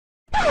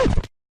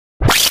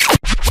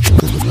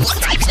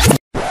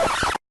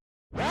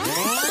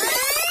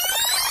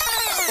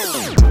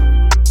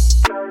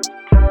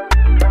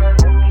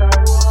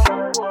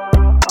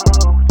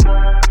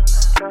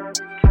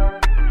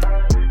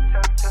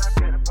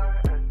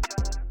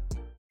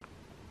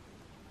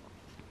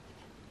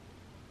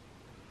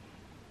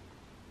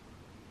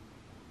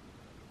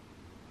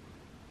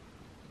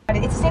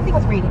it's the same thing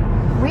with reading.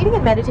 Reading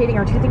and meditating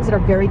are two things that are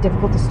very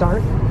difficult to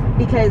start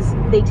because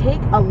they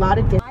take a lot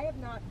of I have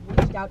not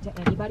reached out to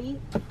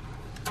anybody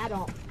at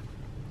all.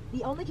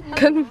 The only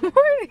community Good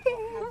morning.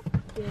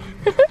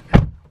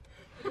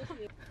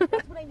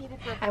 That's what I needed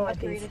for a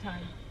period of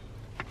time.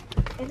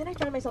 And then I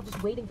found myself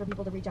just waiting for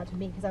people to reach out to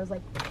me because I was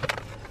like,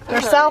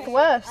 They're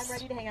Southwest. I'm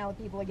ready to hang out with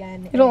people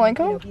again. You don't like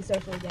them? You know, be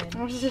social again.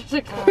 I've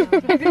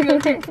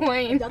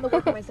done the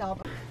work for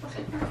myself.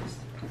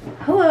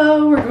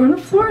 Hello, we're going to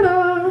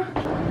Florida.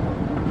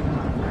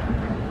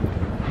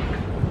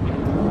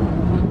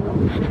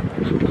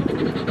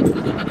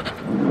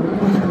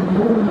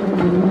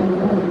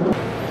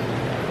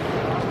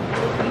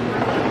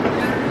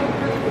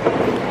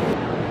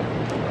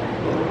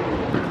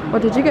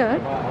 What did you get?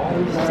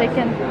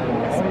 Chicken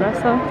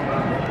espresso.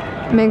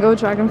 Mango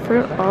dragon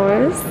fruit,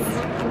 always.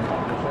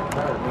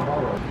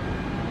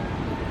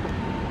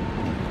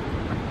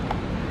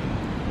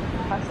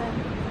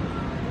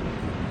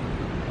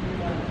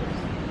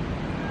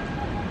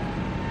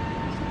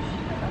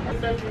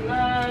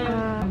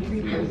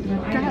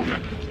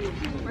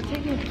 We're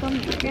taking it from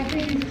the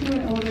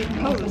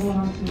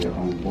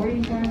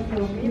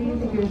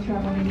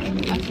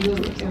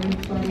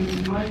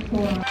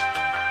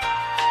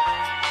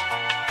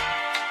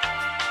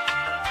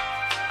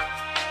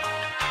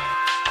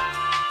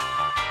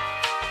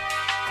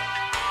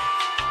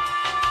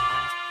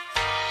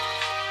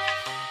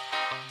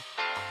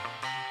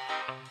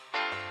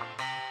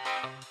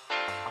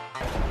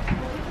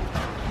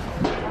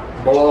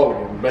Blow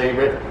him,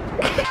 baby.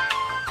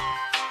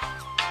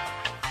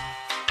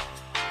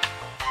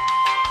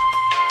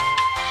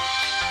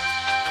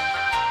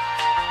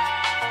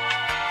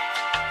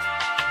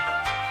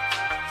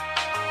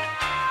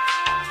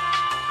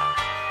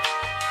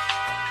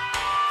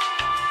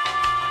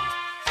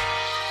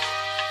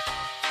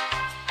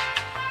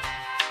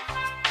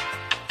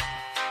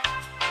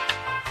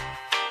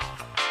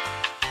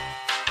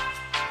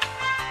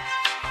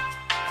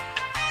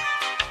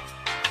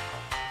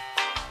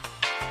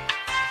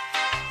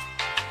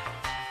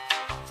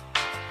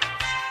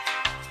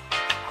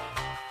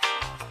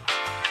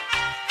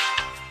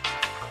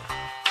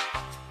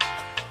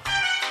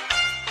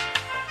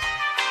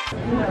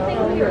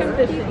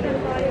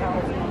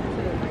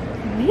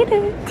 Made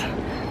it.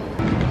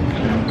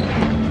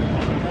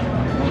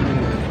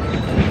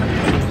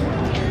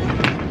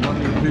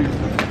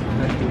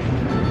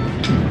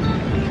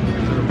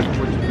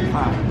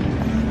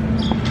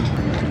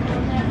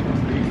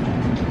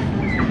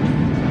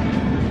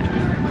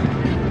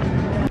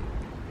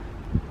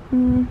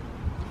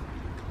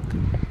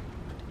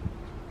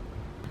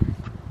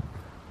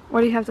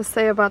 What do you have to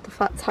say about the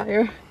flat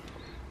tire?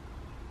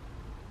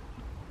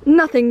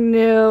 Nothing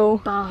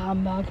new. bah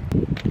humbug.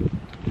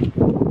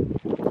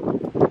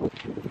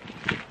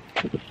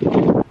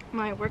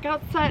 My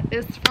workout set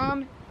is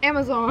from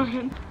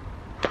Amazon.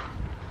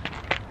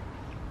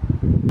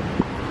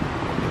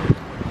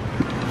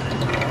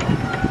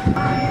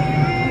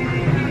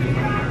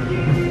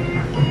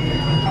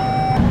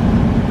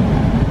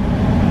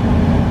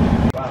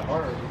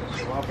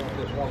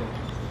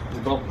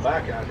 Bump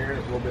back out here,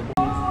 it's a little bit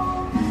more.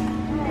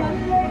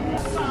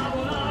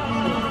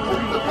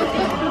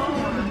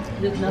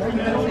 There's nothing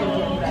to say to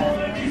get you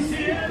back.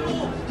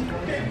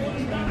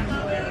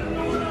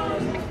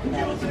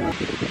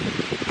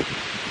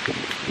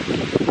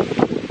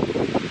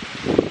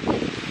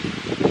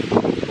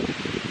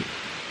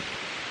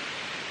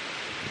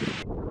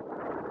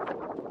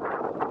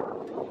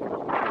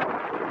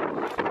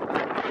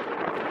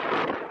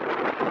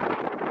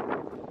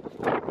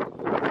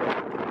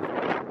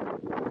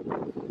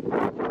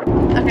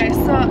 Okay,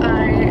 so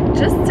I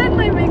just did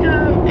my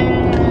makeup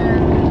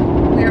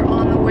and we're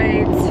on the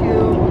way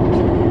to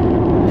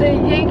the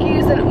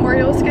Yankees and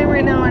Orioles game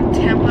right now in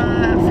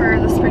Tampa for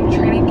the spring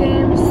training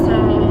game.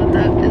 So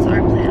that is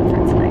our plan for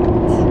tonight.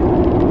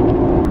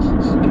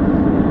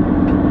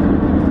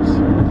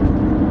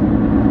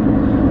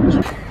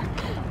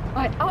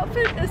 My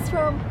outfit is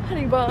from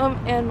Honey Bomb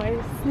and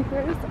my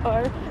sneakers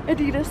are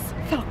Adidas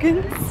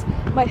Falcons.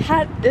 My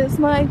hat is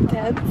my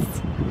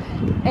dad's.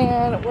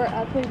 And we're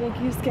at the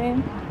Yankees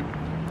game.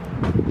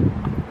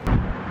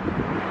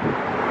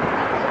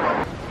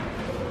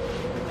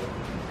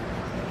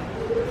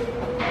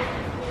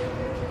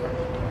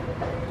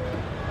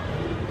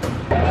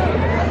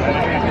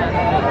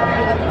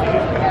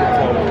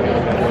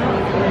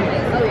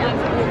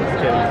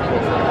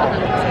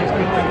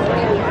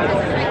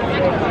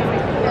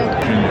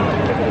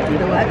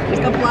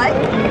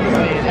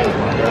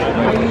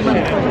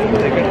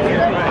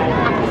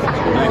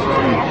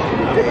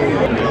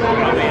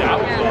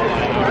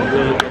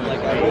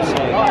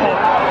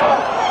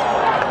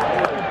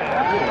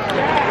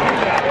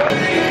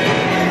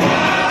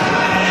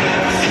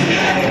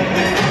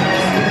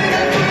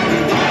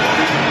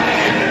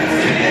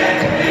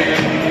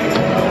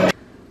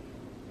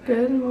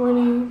 Good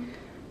morning.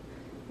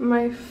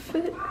 My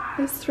fit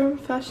is from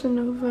Fashion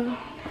Nova.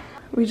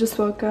 We just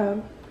woke up.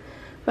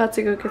 About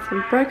to go get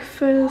some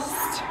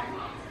breakfast.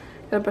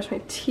 Gotta brush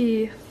my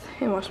teeth.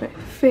 and wash my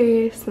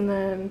face, and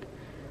then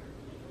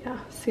yeah,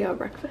 see y'all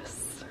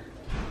breakfast.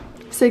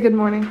 Say good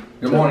morning.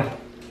 Good morning.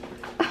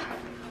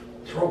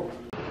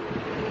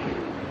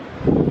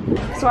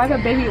 So I have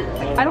a baby.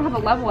 I don't have a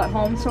level at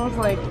home, so I was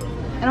like,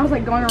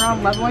 going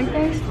around leveling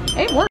things.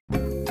 It worked.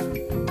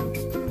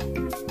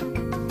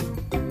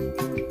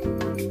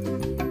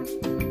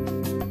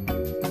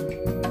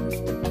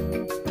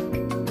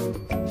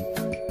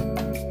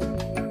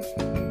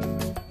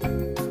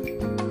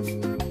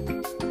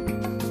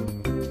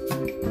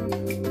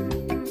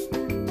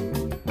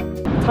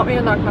 Tell me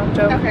a knock-knock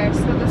joke. Okay,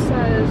 so this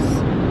says,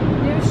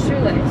 new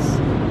shoelace.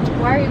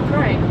 Why are you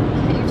crying?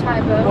 Can't you tie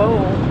a bow?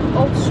 Whoa.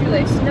 Old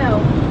shoelace. No,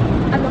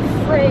 I'm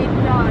afraid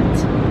not.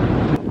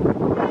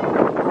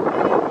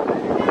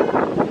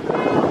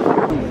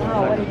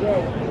 Wow, what a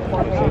day.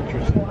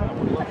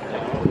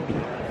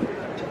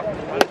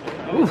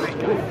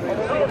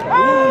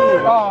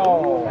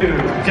 Oh.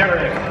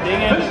 Derek.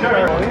 Ding it.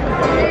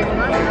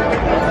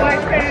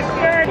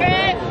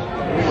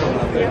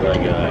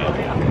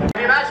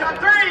 Match on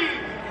 3,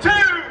 2,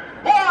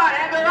 1,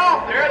 and they're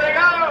off. There they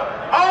go.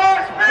 Oh,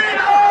 speed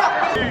off!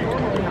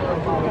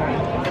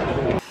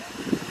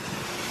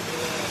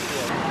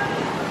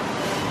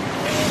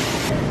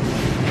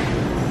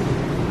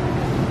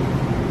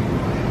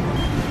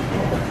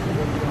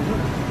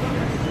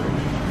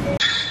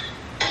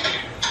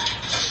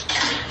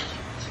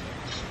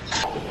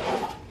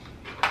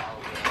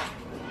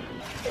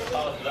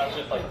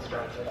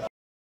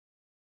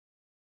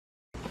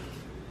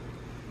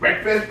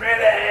 Breakfast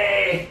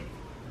ready!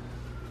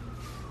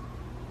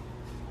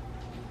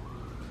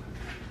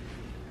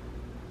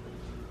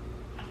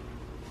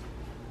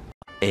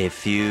 A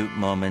few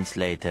moments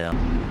later.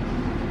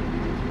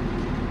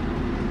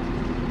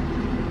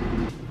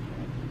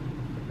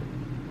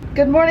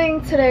 Good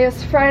morning. Today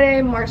is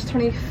Friday, March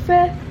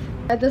 25th.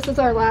 This is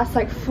our last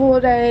full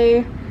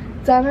day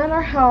down at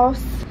our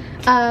house.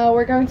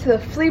 We're going to the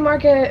flea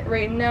market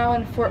right now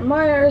in Fort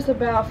Myers,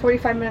 about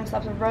 45 minutes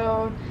up the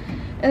road.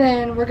 And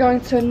then we're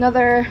going to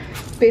another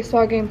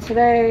baseball game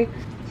today.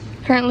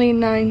 Currently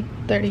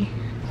 9:30.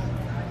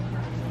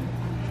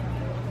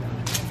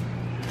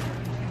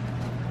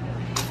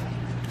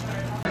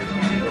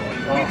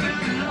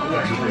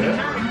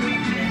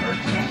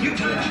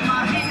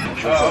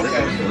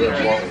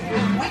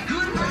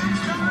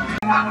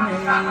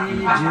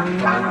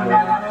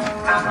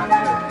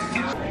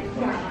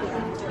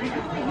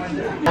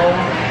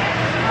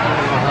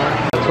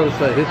 That's what I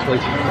say, his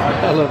place. I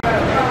love it.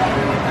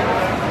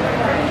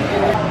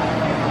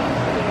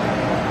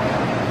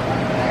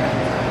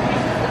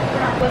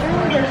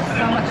 Literally, there's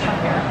so much stuff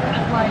here.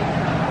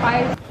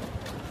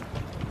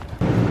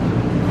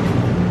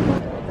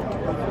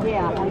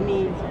 Yeah, I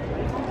mean,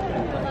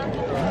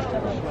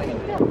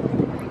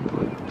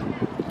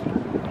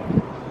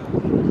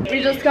 We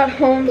just got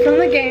home from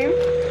the game.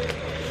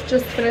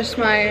 Just finished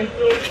my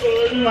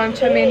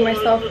lunch. I made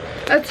myself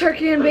a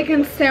turkey and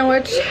bacon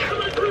sandwich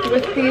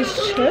with these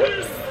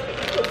chips.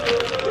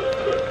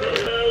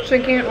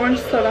 Drinking an orange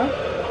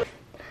soda.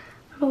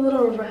 I'm a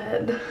little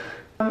red.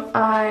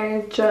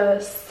 I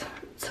just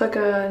took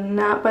a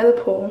nap by the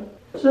pool.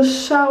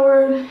 Just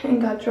showered and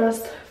got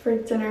dressed for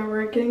dinner.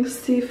 We're getting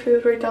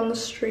seafood right down the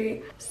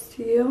street.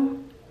 See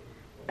you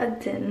at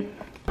dinner.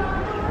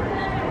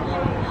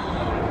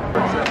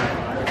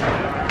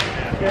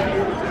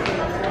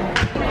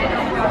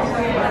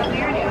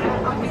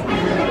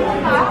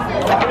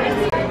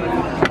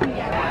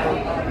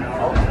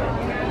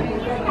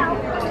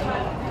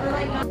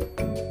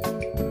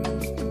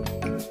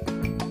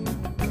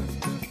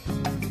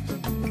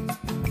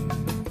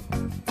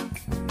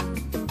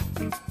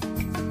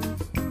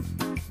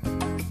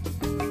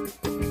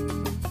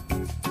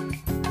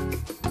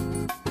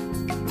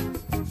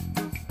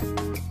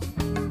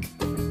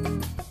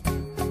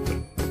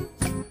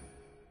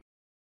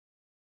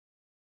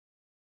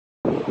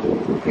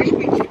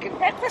 Crispy chicken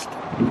breakfast.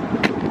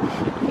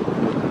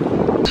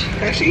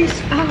 Cashies.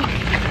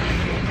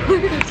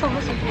 Look at this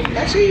almost.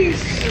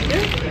 Cashies.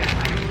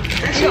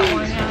 I got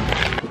one,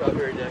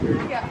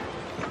 yeah. Yeah.